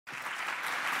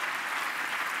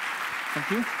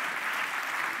Thank you.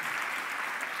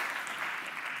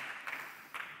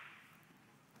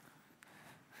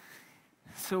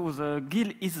 So the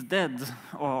GIL is dead,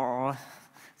 or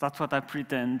that's what I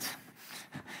pretend.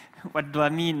 What do I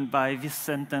mean by this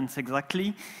sentence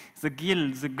exactly? The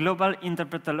GIL, the global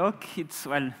interpreter lock, it's,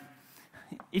 well,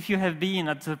 if you have been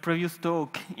at the previous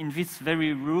talk in this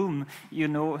very room, you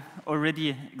know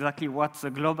already exactly what the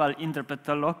global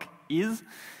interpreter lock is.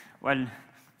 Well,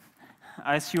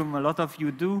 I assume a lot of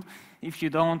you do. If you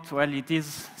don't, well, it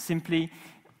is simply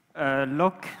a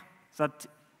lock that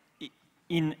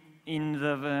in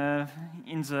the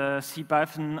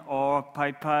CPython or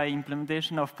PyPy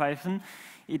implementation of Python,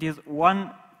 it is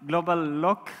one global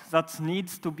lock that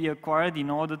needs to be acquired in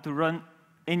order to run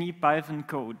any Python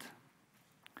code.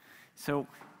 So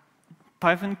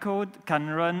Python code can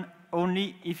run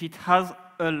only if it has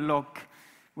a lock,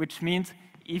 which means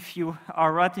if you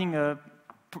are writing a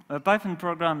Python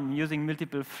program using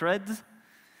multiple threads,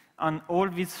 and all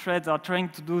these threads are trying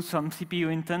to do some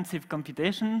CPU-intensive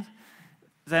computations,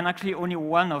 then actually only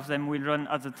one of them will run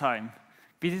at a time.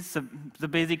 This is the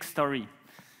basic story.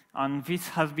 And this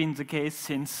has been the case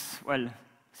since, well,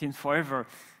 since forever,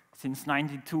 since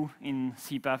 '92 in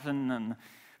CPython and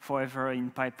forever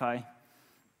in PyPy.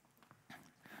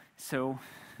 So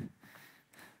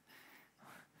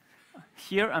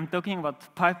here I'm talking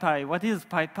about PyPy. What is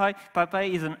PyPy?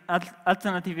 PyPy is an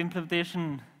alternative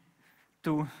implementation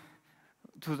to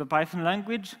the Python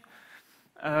language.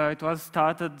 It was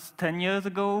started 10 years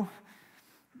ago.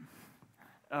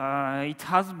 It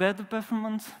has better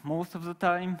performance most of the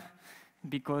time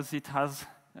because it has,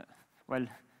 well,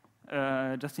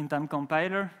 just-in-time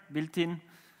compiler built in.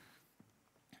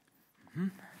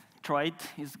 Try it,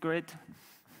 it's great.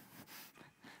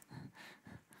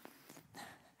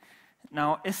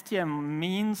 Now, STM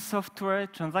means Software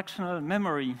Transactional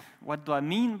Memory. What do I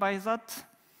mean by that?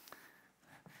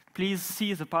 Please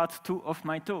see the part 2 of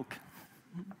my talk.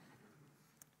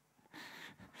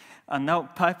 And now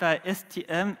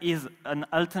PyPy-STM is an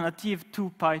alternative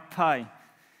to PyPy.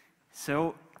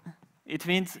 So it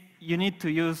means you need to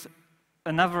use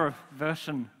another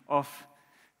version of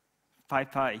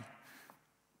PyPy.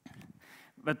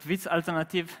 But this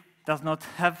alternative does not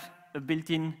have a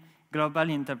built-in global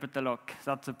interpreter lock.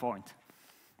 That's the point.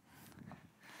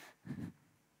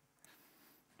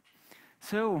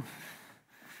 So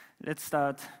let's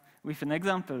start with an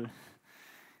example.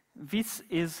 This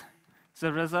is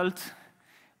the result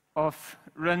of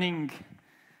running.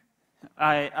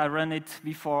 I ran it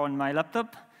before on my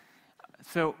laptop.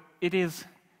 So it is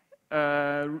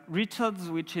Richards,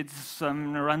 which is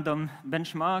some random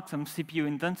benchmark, some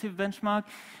CPU-intensive benchmark.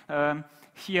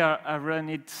 Here I run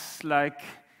it like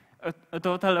a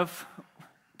total of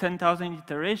 10,000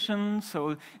 iterations,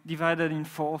 so divided in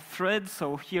 4 threads.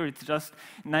 So here it's just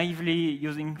naively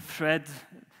using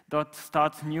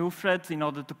thread.start new threads in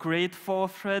order to create 4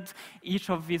 threads. Each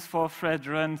of these 4 threads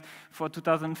runs for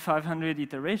 2,500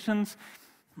 iterations.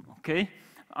 Okay,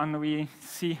 and we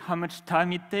see how much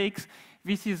time it takes.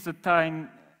 This is the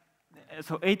time,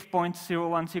 so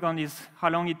 8.01 seconds is how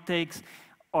long it takes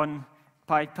on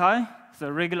PyPy,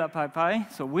 the regular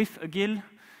PyPy, so with a GIL.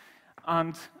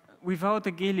 And without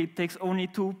a GIL, it takes only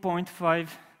 2.5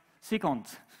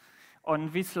 seconds on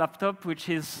this laptop, which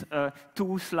is a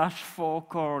 2/4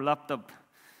 core laptop.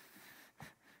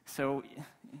 So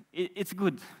it's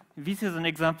good. This is an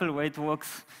example where it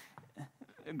works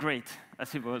great, I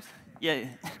suppose. Yeah.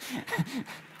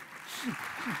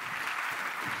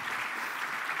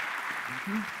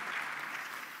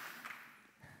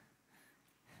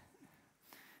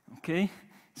 Okay,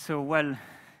 so well,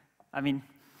 I mean,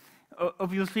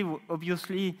 obviously,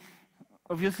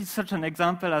 such an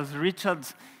example as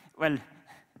Richards, well,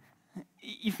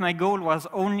 if my goal was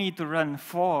only to run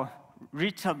 4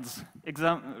 Richards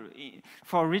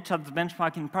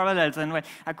benchmark in parallel, then well,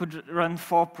 I could run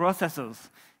 4 processors.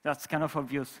 That's kind of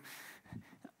obvious.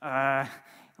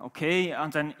 Okay,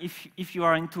 and then if you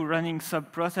are into running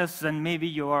sub-process, then maybe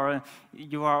you are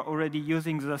already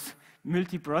using this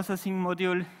multiprocessing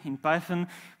module in Python,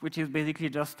 which is basically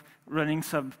just running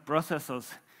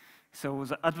sub-processors. So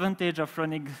the advantage of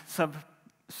running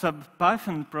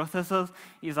sub-Python processors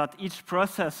is that each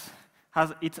process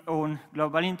has its own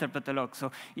global interpreter lock.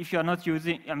 So if you are not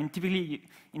using, I mean, typically,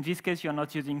 in this case, you are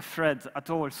not using threads at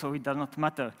all, so it does not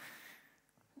matter.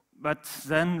 But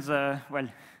then well,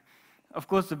 of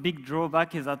course, the big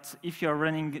drawback is that if you're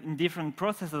running in different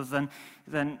processes,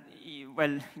 then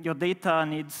well, your data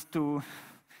needs to,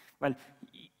 well,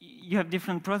 you have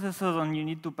different processors and you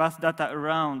need to pass data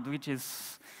around, which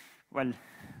is, well,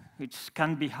 which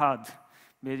can be hard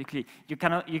basically. You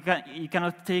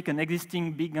cannot take an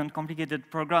existing big and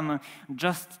complicated program and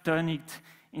just turn it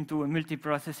into a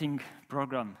multiprocessing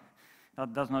program.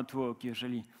 That does not work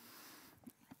usually.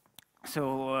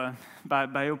 So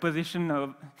by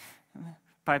opposition,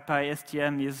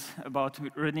 PyPy-STM is about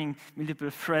running multiple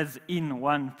threads in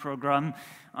one program,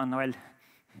 and well,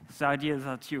 the idea is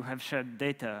that you have shared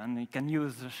data, and you can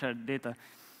use the shared data,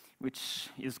 which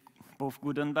is both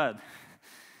good and bad.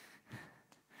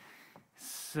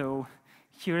 So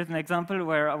here is an example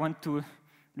where I want to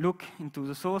look into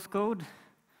the source code.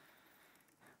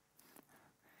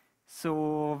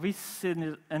 So this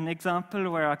is an example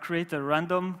where I create a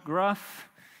random graph.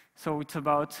 So it's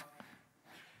about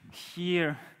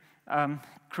here,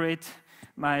 create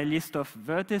my list of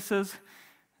vertices.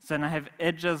 Then I have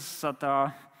edges that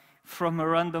are from a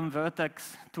random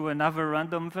vertex to another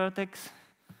random vertex.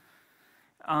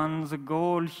 And the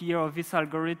goal here of this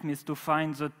algorithm is to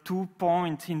find the 2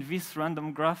 points in this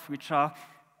random graph which are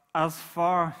as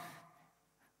far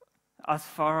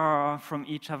from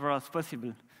each other as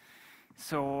possible.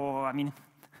 So, I mean,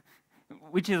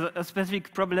 which is a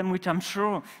specific problem which I'm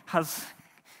sure has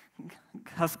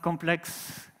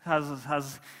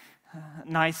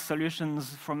nice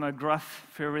solutions from a graph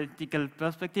theoretical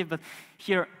perspective, but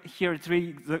here it's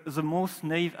really the most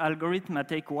naive algorithm. I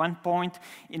take 1 point,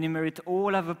 enumerate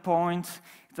all other points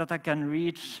that I can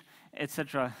reach,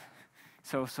 etc.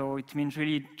 So it means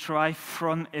really try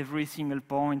from every single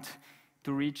point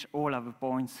to reach all other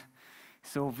points.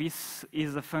 So this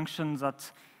is a function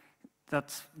that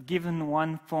given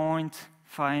 1 point,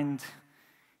 find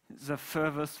the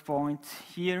furthest point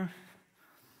here.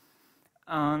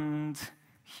 And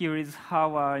here is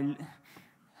how I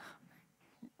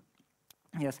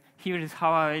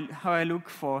look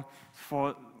for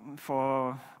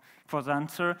the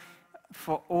answer.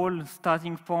 For all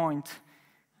starting point,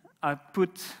 I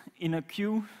put in a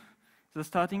queue the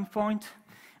starting point,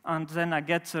 and then I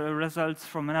get the results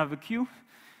from another queue.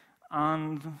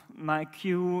 And my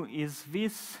queue is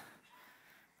this.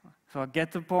 So I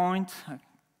get a point, I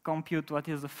compute what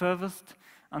is the furthest,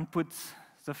 and put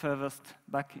the furthest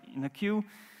back in a queue.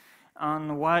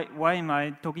 And why am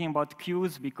I talking about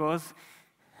queues? Because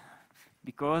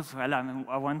well,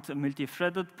 I want a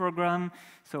multi-threaded program.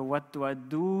 So what do I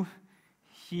do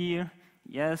here?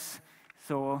 Yes,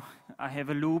 so I have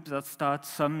a loop that starts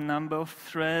some number of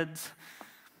threads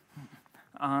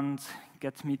and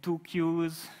gets me 2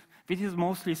 queues. This is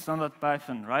mostly standard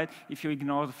Python, right? If you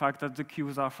ignore the fact that the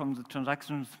queues are from the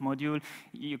transactions module,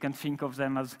 you can think of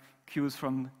them as queues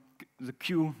from the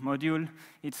queue module.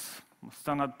 It's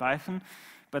standard Python.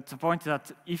 But the point is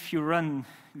that if you run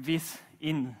this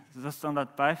in the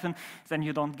standard Python, then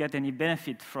you don't get any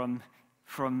benefit from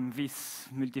this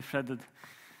multi-threaded,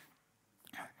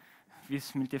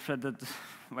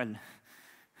 well,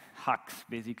 hacks,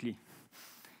 basically.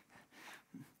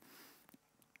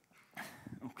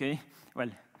 Okay, well,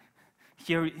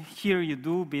 here you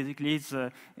do, basically,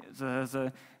 the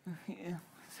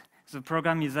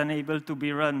program is unable to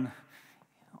be run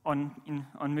on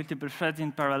multiple threads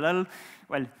in parallel.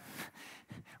 Well,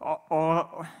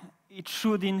 or it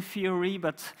should in theory,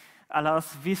 but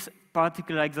alas, this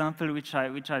particular example which I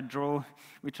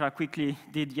quickly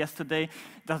did yesterday,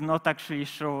 does not actually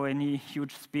show any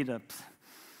huge speedups.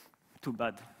 Too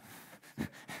bad.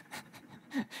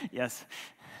 Yes.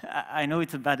 I know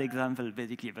it's a bad example,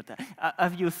 basically, but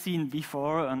as you've seen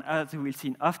before, and as you will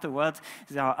see afterwards,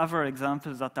 there are other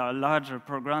examples that are larger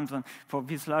programs, and for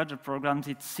these larger programs,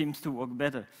 it seems to work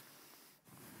better,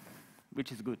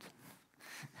 which is good.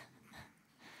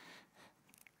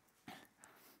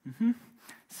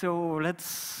 So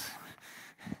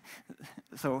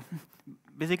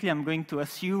basically, I'm going to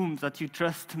assume that you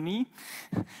trust me,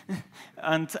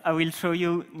 and I will show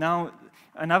you now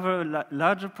another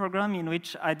larger program in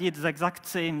which I did the exact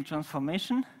same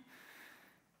transformation.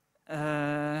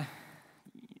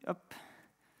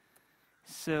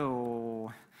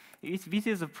 So this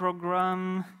is a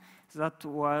program that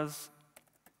was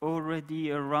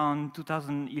already around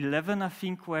 2011, I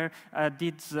think, where I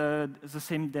did the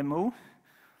same demo.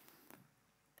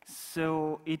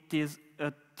 So it is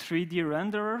a 3D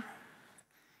renderer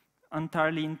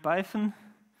entirely in Python,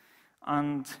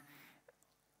 and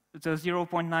the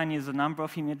 0.9 is the number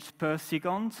of images per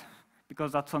second,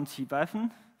 because that's on CPython.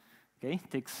 Okay,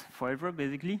 it takes forever,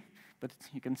 basically, but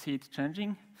you can see it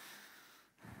changing.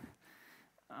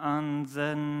 And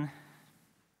then,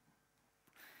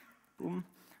 boom.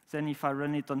 Then if I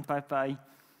run it on PyPy,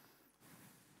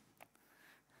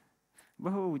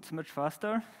 whoa, it's much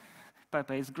faster.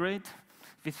 PyPy is great.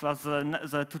 This was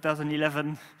the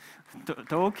 2011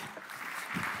 talk.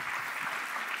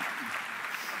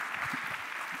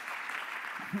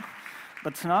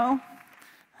 But now,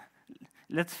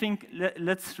 let's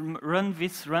run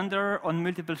this render on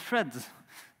multiple threads.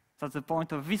 That's the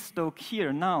point of this talk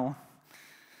here now.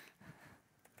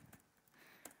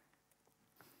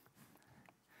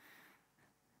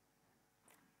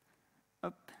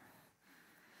 Up.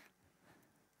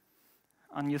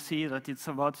 And you see that it's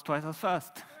about twice as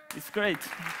fast. It's great.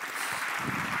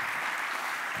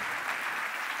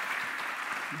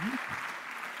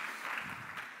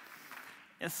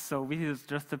 Yes, so this is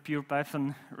just a pure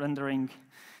Python rendering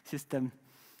system.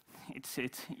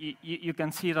 You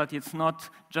can see that it's not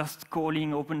just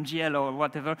calling OpenGL or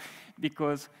whatever,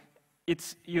 because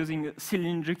it's using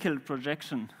cylindrical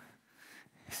projection.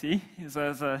 See,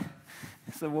 there's a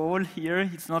wall here,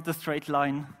 it's not a straight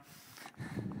line.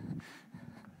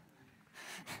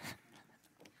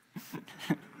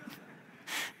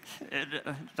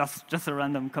 Just a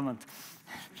random comment.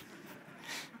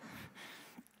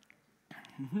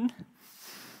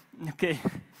 Okay,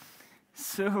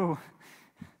 so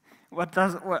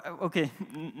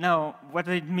now what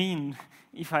does it mean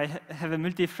if I have a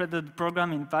multi-threaded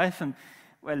program in Python?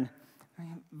 Well,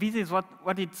 this is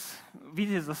this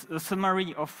is a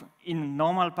summary of in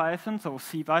normal Python, so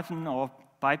CPython or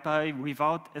PyPy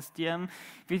without STM.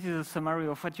 This is a summary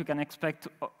of what you can expect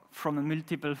from a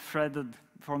multi-threaded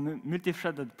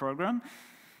program.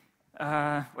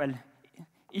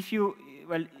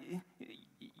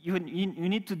 You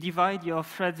need to divide your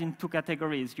threads in two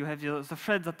categories. You have the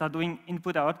threads that are doing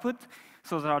input-output,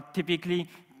 so they are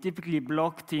typically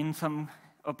blocked in some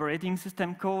operating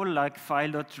system call, like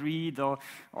file.read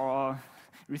or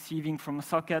receiving from a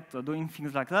socket or doing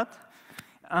things like that.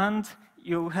 And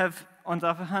you have, on the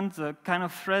other hand, the kind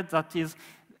of thread that is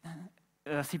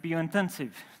CPU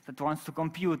intensive, that wants to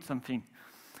compute something.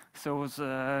 So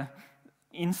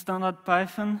in standard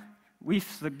Python,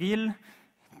 with the GIL,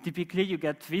 typically you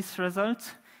get this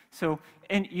result. So,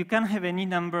 and you can have any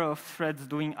number of threads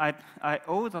doing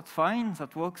I/O, that's fine,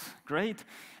 that works great.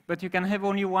 But you can have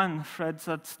only one thread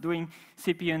that's doing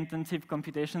CPU-intensive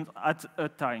computations at a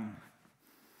time.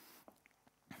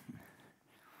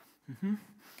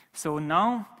 So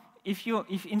now, if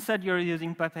instead you're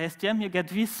using PyPy-STM, you get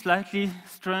this slightly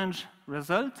strange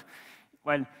result.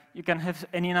 Well, you can have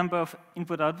any number of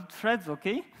input-output threads,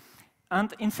 okay?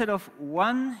 And instead of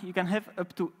one, you can have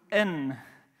up to n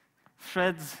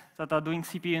threads that are doing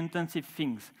CPU-intensive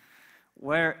things,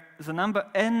 where the number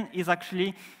n is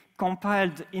actually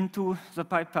compiled into the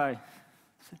PyPy-STM.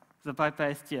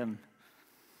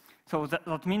 So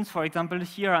that means, for example,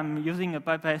 here I'm using a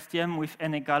PyPy-STM with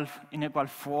n equal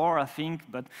 4, I think,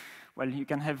 but well, you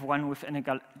can have one with n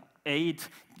equal 8.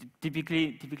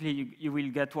 Typically you will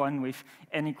get one with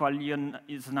n equal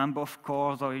is the number of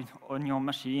cores on your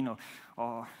machine, or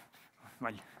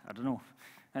well, I don't know,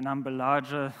 a number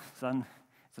larger than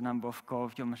the number of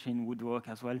cores of your machine would work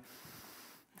as well.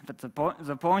 But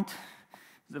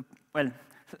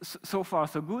so far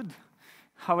so good.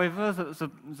 However,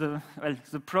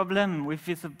 the problem with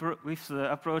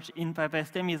the approach in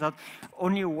PyPy-STM is that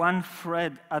only one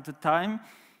thread at a time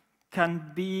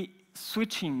can be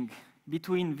switching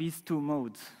between these two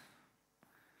modes.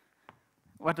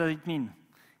 What does it mean?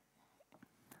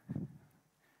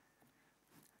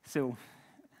 So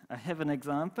I have an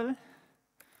example.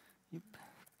 Yep.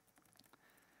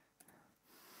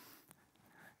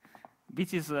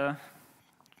 This is a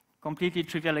completely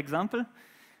trivial example.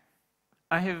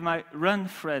 I have my run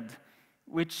thread,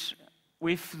 which,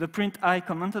 with the print I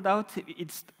commented out,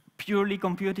 it's purely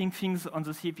computing things on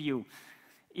the CPU.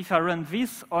 If I run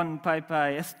this on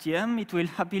PyPy-STM, it will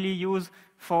happily use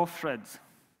 4 threads.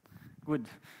 Good.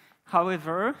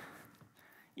 However,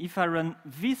 if I run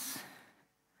this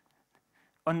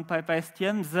on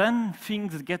PyPy-STM, then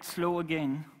things get slow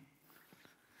again,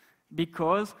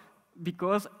 because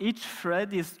each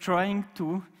thread is trying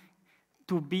to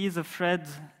be the thread.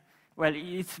 Well,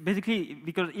 it's basically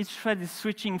because each thread is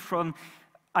switching from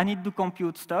I need to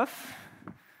compute stuff,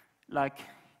 like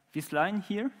this line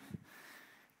here,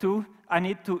 to I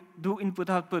need to do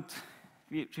input-output,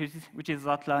 which is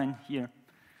that line here.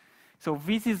 So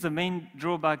this is the main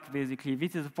drawback, basically.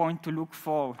 This is the point to look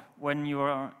for when you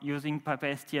are using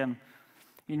PyPy-STM.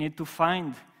 You need to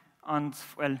find and,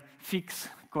 well, fix,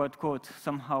 quote,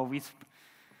 somehow this.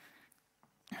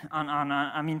 And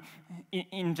I mean,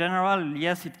 in general,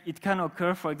 yes, it can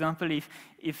occur, for example,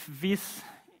 if this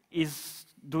is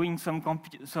doing some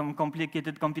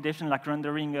complicated computation, like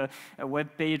rendering a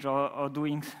web page or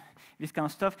doing this kind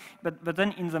of stuff. But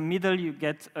then in the middle, you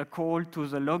get a call to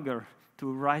the logger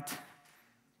to write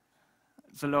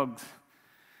the logs.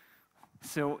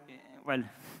 So, well,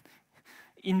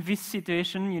 in this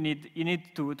situation, you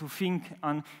need to think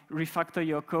and refactor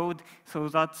your code so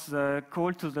that the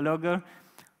call to the logger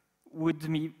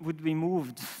would be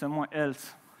moved somewhere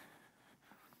else.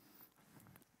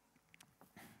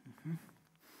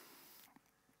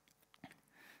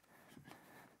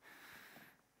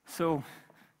 So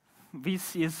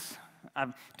this is,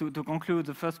 to conclude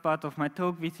the first part of my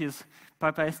talk, this is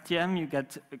PyPy-STM. You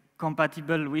get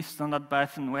compatible with standard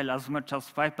Python, well, as much as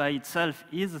PyPy itself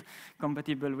is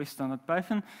compatible with standard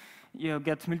Python. You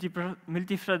get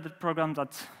multi-threaded programs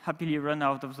that happily run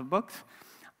out of the box.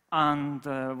 And,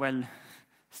 well,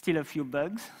 still a few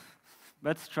bugs,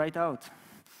 but try it out.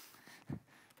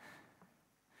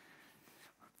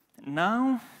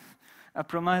 Now, I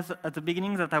promised at the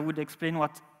beginning that I would explain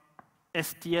what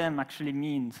STM actually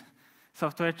means,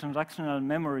 Software Transactional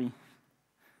Memory.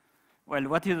 Well,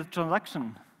 what is a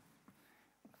transaction?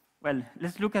 Well,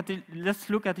 let's look at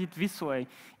it this way.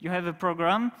 You have a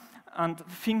program, and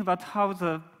think about how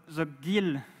the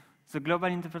GIL, the global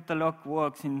interpreter lock,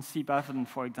 works in C Python,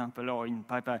 for example, or in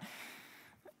PyPy.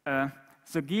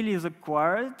 The GIL is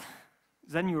acquired,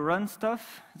 then you run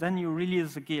stuff, then you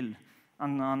release the GIL.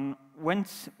 And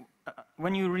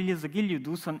when you release the GIL, you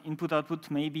do some input-output,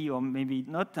 maybe or maybe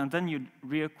not, and then you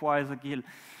reacquire the GIL.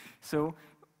 So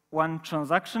one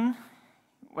transaction,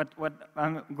 what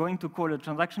I'm going to call a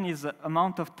transaction, is the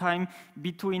amount of time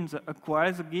between the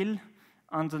acquire the GIL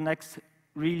and the next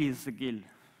release the GIL.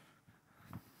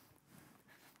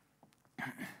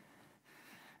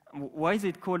 Why is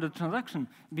it called a transaction?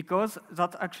 Because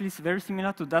that actually is very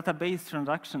similar to database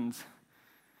transactions.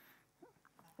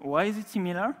 Why is it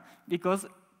similar? Because,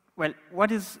 well,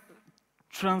 what is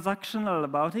transactional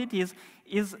about it is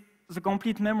the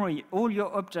complete memory, all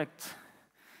your objects.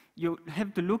 You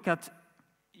have to look at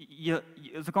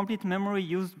the complete memory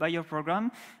used by your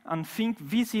program and think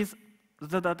this is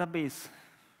the database.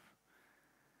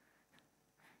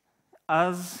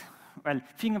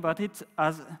 Think about it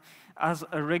as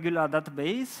a regular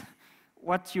database.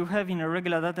 What you have in a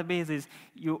regular database is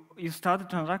you start a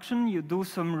transaction, you do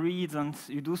some reads and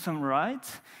you do some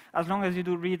writes. As long as you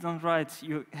do reads and writes,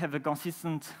 you have a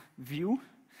consistent view.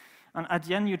 And at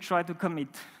the end, you try to commit.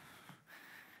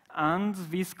 And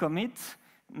this commit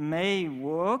may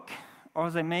work,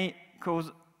 or they may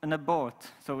cause an abort.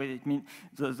 So it means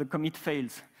the commit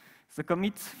fails. The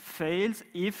commit fails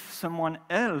if someone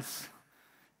else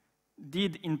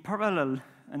did in parallel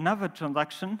another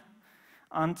transaction,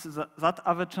 and that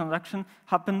other transaction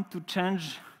happened to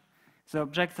change the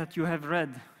object that you have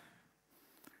read.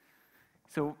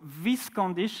 So this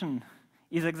condition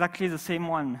is exactly the same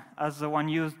one as the one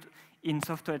used in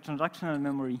software transactional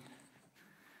memory.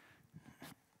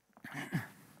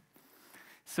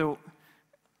 So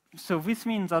this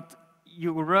means that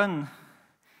you run,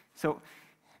 so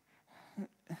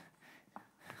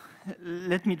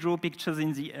let me draw pictures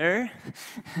in the air.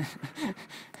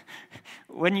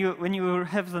 When you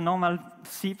have the normal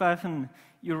C Python,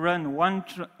 you run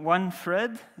one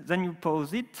thread, then you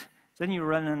pause it, then you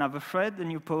run another thread, then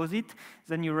you pause it,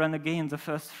 then you run again the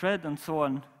first thread, and so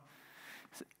on.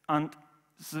 And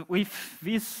with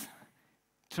this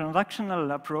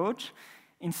transactional approach,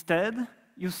 instead,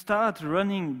 you start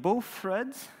running both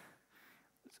threads.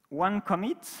 One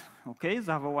commits, okay,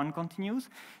 the other one continues,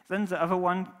 then the other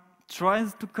one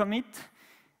tries to commit,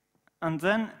 and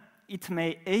then it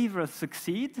may either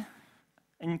succeed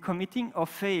in committing or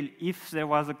fail if there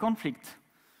was a conflict.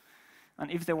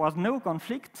 And if there was no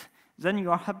conflict, then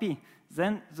you are happy.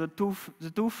 Then the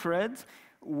two threads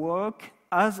work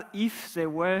as if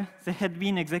they had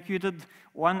been executed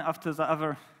one after the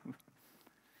other.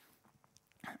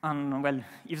 And well,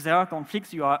 if there are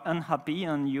conflicts, you are unhappy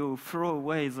and you throw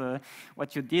away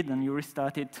what you did and you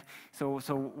restart it. So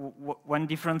one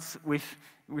difference with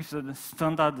the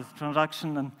standard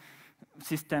transaction and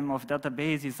system of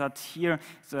database is that here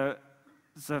the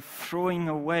throwing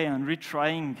away and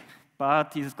retrying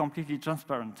part is completely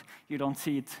transparent. You don't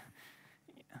see it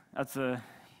at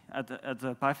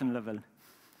the Python level.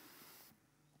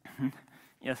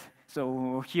 Yes,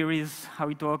 so here is how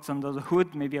it works under the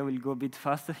hood. Maybe I will go a bit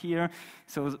faster here.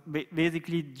 So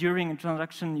basically, during a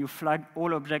transaction, you flag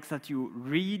all objects that you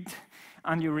read,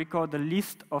 and you record a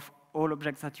list of all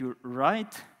objects that you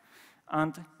write.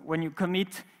 And when you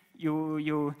commit,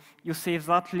 you save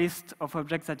that list of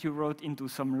objects that you wrote into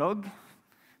some log.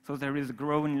 So there is a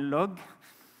growing log.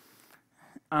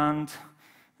 And,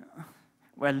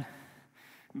 well,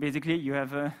 basically, you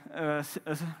have a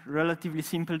relatively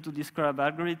simple to describe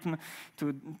algorithm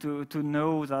to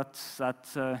know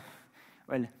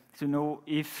to know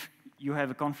if you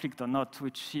have a conflict or not,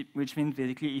 which means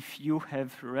basically if you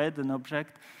have read an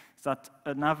object that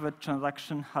another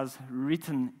transaction has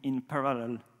written in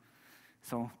parallel,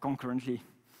 so concurrently.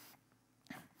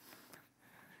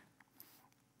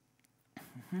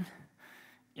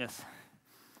 Yes.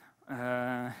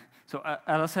 So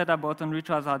as I said, abort-and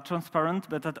retries are transparent,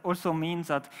 but that also means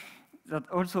that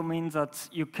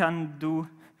you can do,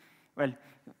 well,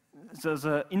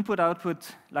 the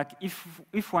input-output, like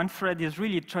if one thread is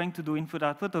really trying to do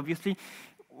input-output, obviously,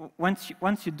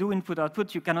 once you do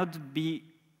input-output, you cannot be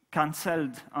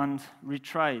cancelled and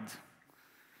retried.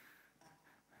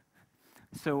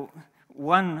 So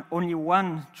only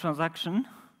one transaction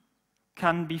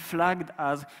can be flagged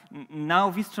as, now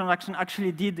this transaction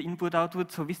actually did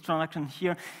input-output, so this transaction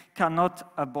here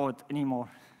cannot abort anymore.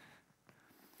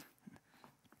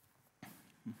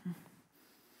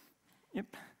 Yep.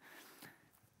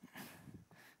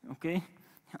 Okay,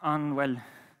 and well,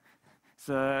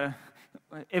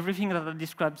 everything that I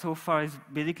described so far is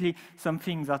basically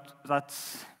something that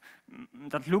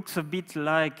looks a bit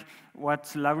like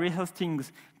what Larry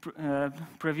Hastings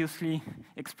previously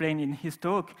explained in his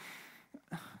talk,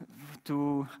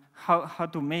 to how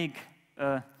to make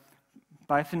a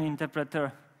Python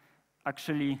interpreter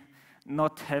actually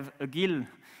not have a GIL.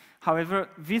 However,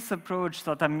 this approach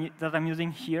that I'm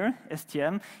using here,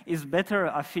 STM, is better,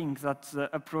 I think, than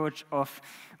the approach of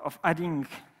adding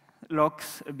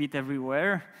locks a bit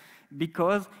everywhere,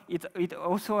 because it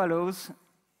also allows,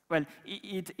 well,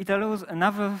 it allows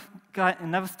another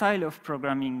style of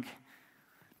programming.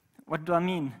 What do I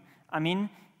mean? I mean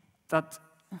that,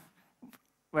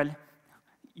 well,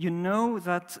 you know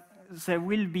that there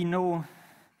will be no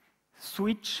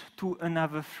switch to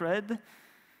another thread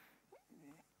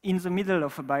in the middle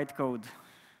of a bytecode.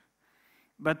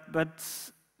 But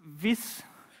this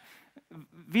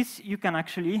you can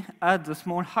actually add a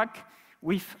small hack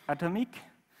with atomic,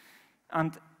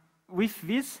 and with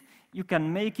this you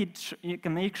can make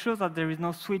sure that there is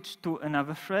no switch to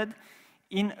another thread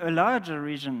in a larger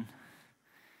region.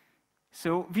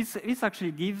 So this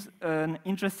actually gives an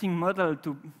interesting model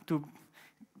to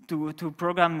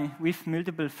program with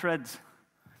multiple threads.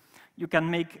 You can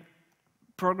make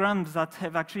programs that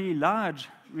have actually large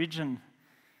region,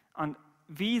 and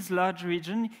these large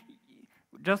region,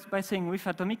 just by saying with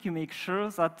atomic, you make sure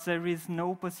that there is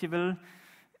no possible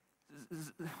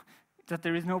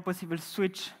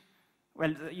switch.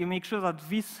 Well, you make sure that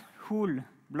this whole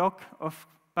block of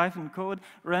Python code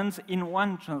runs in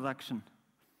one transaction.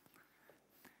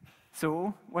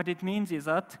 So what it means is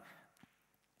that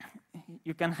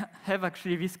you can have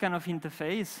actually this kind of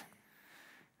interface.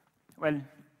 Well,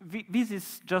 this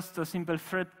is just a simple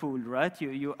thread pool, right?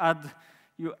 You add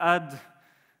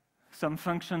some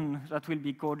function that will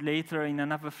be called later in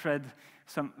another thread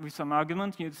with some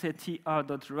argument. You say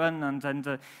tr.run, and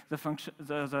then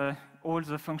all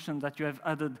the functions that you have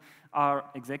added are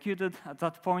executed at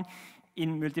that point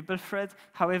in multiple threads.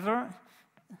 However,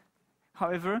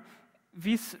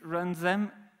 this runs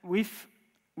them with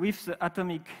the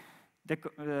atomic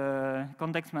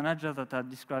context manager that I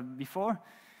described before.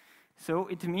 So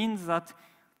it means that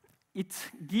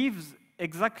it gives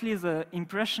exactly the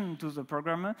impression to the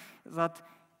programmer that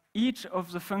each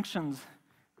of the functions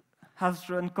has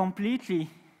run completely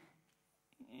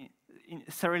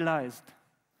serialized.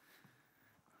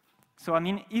 So I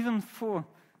mean, even though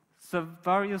the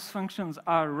various functions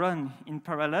are run in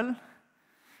parallel,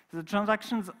 the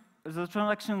transactions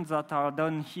that are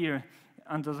done here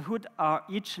under the hood are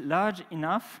each large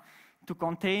enough to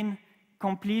contain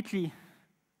completely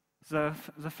the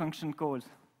function code,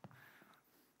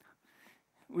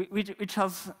 which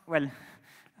has, well,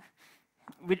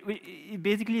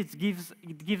 basically it gives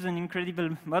an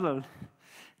incredible model.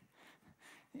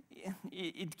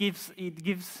 It gives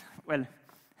well.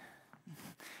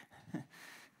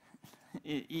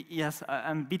 Yes,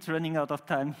 I'm a bit running out of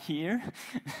time here.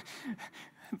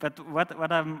 But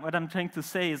what I'm trying to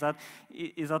say is that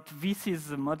this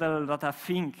is a model that I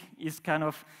think is kind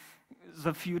of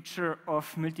the future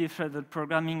of multi-threaded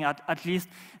programming. At least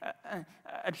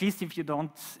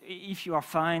if you are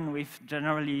fine with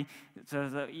generally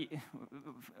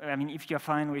I mean, if you are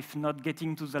fine with not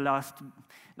getting to the last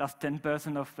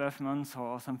 10% of performance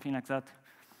or something like that.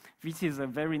 This is a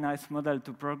very nice model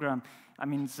to program. I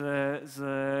mean,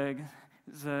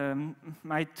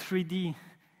 my 3D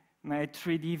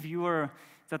viewer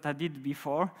that I did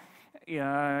before,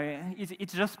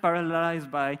 it's just parallelized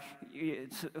by,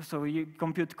 so you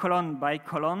compute column by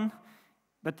column,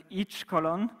 but each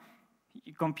column,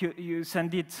 you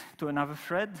send it to another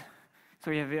thread.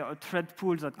 So you have a thread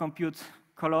pool that computes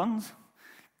columns,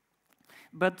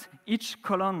 but each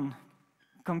column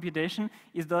computation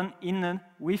is done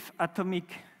with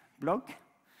atomic block,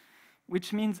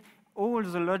 which means all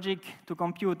the logic to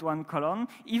compute one column,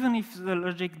 even if the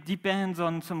logic depends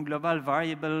on some global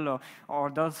variable or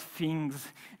does things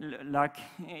like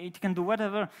it can do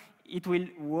whatever, it will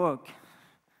work.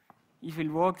 It will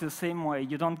work the same way.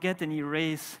 You don't get any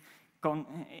race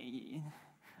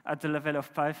at the level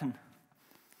of Python.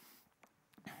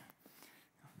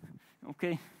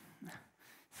 Okay,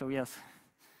 so yes,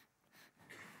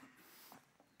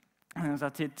 and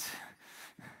that's it.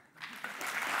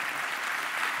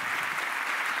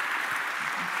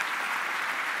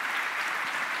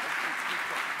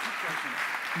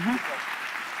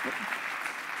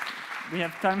 We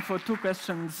have time for 2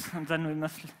 questions, and then we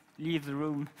must leave the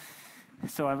room.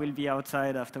 So I will be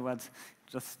outside afterwards.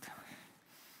 Just.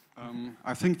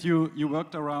 I think you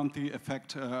worked around the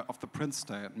effect of the print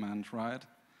statement, right?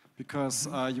 Because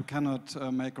you cannot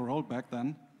make a rollback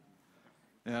then.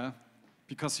 Yeah,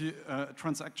 because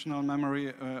transactional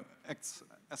memory acts,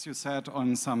 as you said,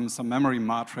 on some memory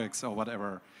matrix or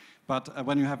whatever. But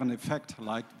when you have an effect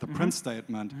like the print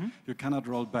statement, you cannot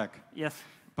roll back. Yes.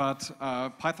 But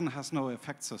Python has no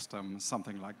effect system,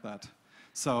 something like that.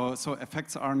 So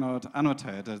effects are not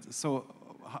annotated. So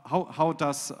how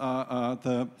does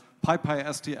the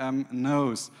PyPy-STM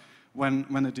knows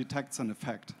when it detects an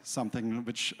effect, something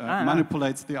which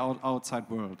manipulates the outside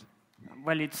world?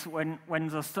 Well, it's when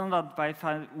the standard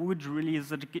PyPy would release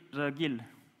the GIL.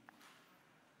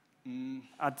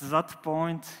 At that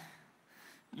point,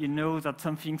 you know that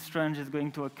something strange is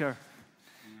going to occur.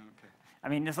 Okay. I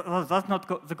mean, that's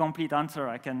not the complete answer.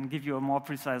 I can give you a more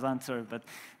precise answer, but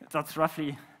that's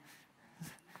roughly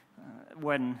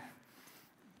when.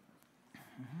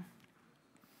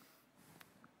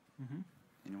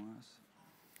 Anyone else?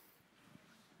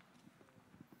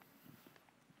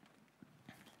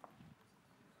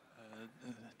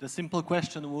 The simple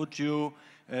question, would you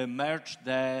merge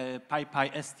the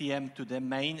PyPy-STM to the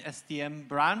main STM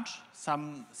branch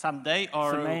someday?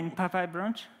 Or the main PyPy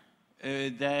branch?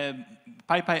 The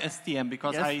PyPy-STM,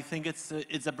 because yes. I think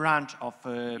it's a branch of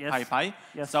yes. PyPy.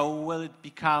 Yes. So will it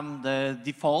become the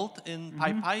default in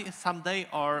PyPy someday,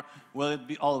 or will it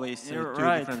be always 2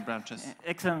 different branches?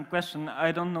 Excellent question.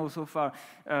 I don't know so far.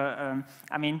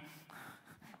 I mean,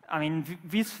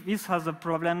 this has a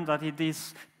problem that it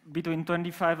is between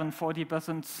 25 and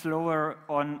 40% slower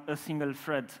on a single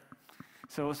thread.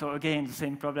 So again, the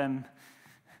same problem.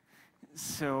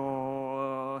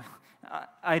 So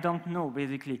I don't know,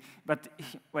 basically. But,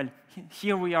 well,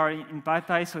 here we are in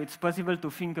PyPy, so it's possible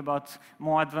to think about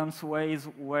more advanced ways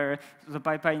where the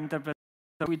PyPy interpreter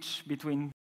switch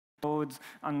between codes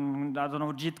and, I don't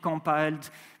know, JIT compiled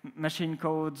machine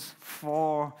codes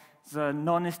for the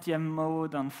non-STM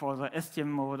mode and for the STM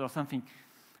mode or something.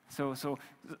 So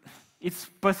it's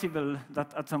possible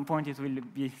that at some point it will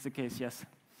be the case, yes.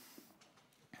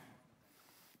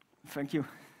 Thank you.